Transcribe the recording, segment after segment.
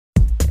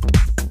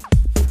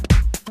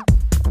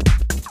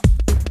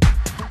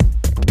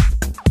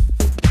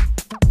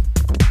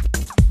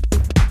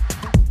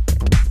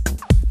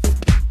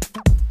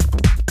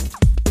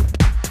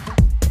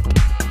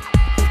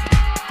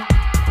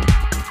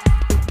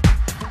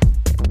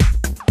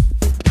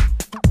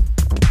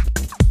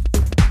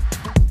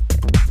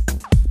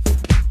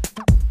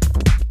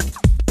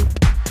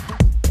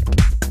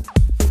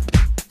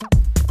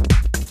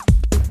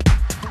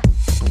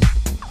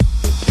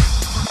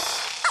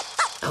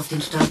auf den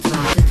Start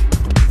wartet.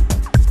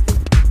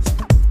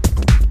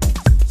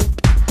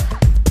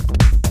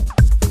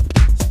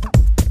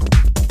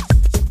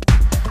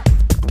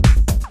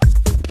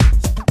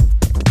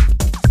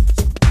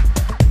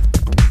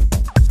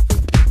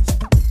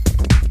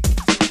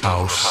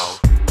 House.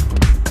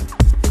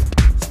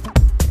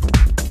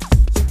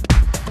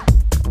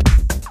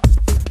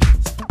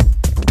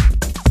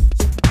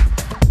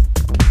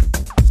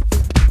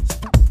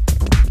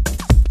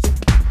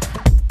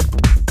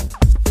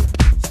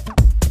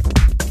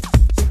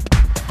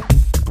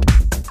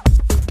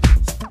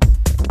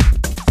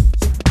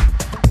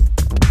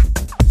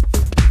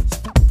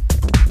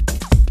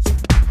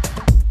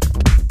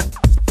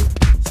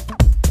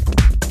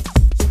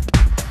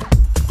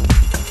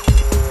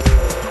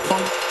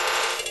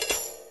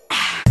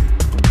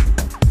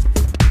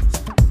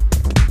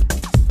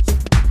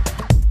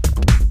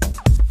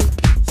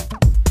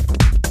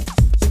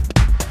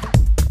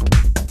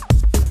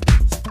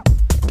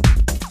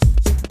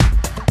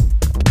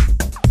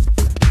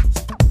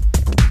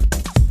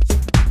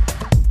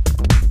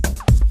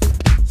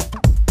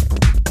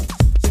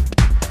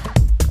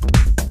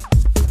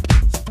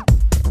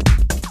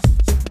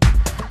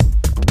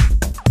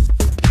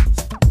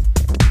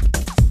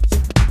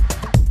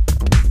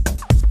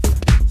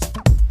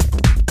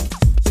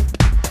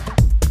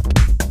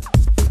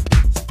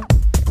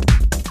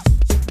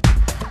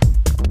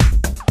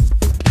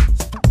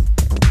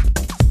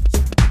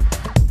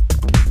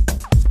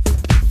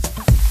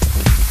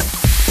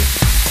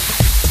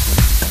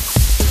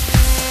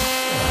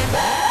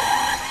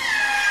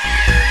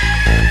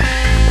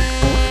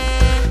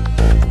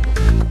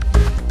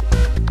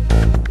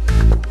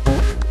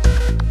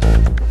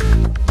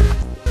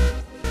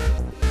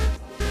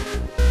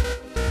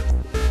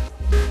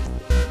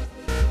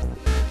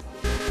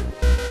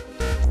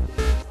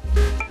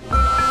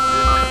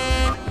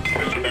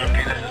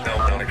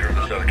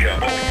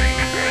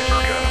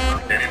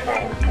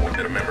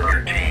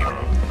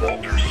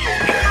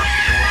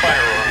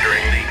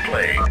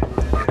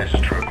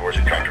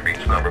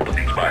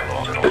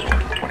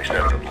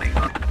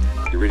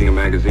 Reading a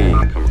magazine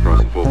and come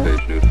across a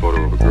full-page nude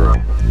photo of a girl.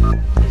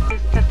 Is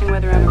this testing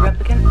whether I'm a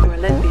replicant or a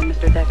lesbian,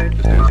 Mr. Deckard?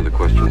 Just answer the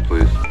questions,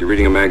 please. You're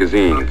reading a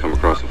magazine and come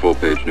across a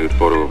full-page nude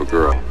photo of a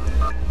girl.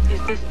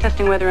 Is this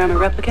testing whether I'm a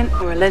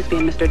replicant or a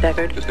lesbian, Mr.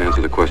 Deckard? Just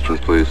answer the questions,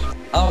 please.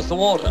 How's the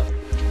water?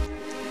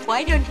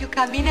 Why don't you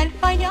come in and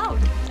find out?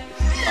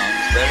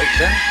 Sounds very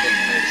tempting,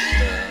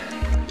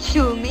 Miss...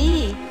 To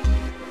me.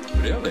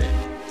 Really?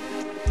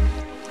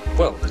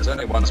 Well, there's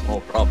only one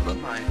small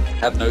problem. I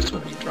have no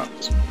swimming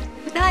trunks.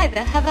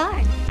 Neither have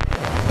I.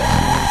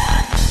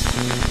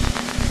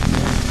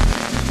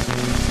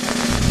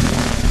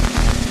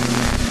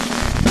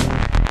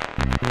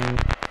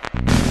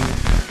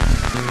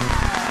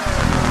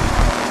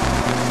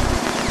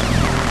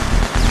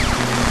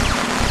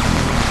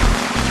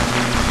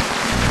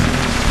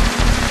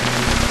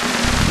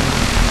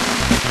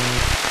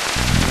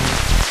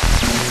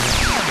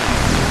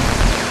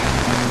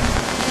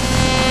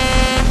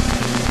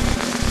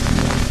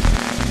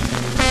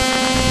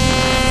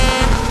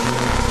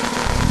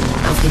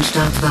 Den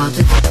Start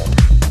wartet.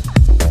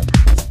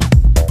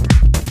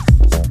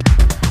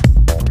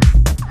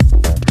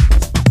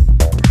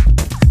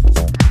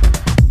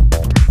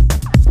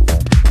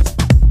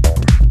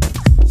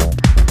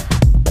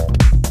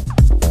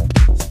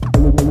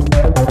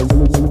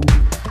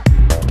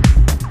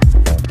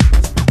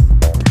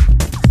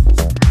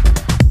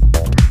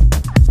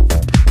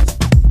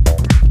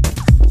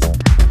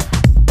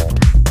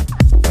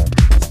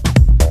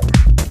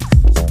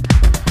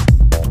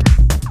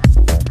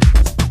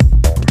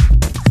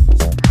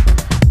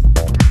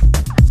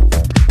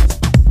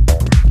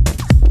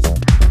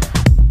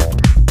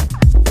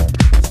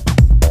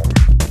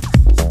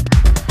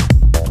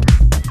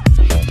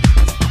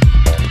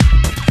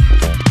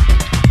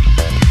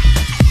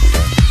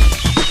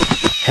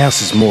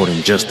 House is more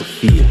than just a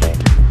feeling.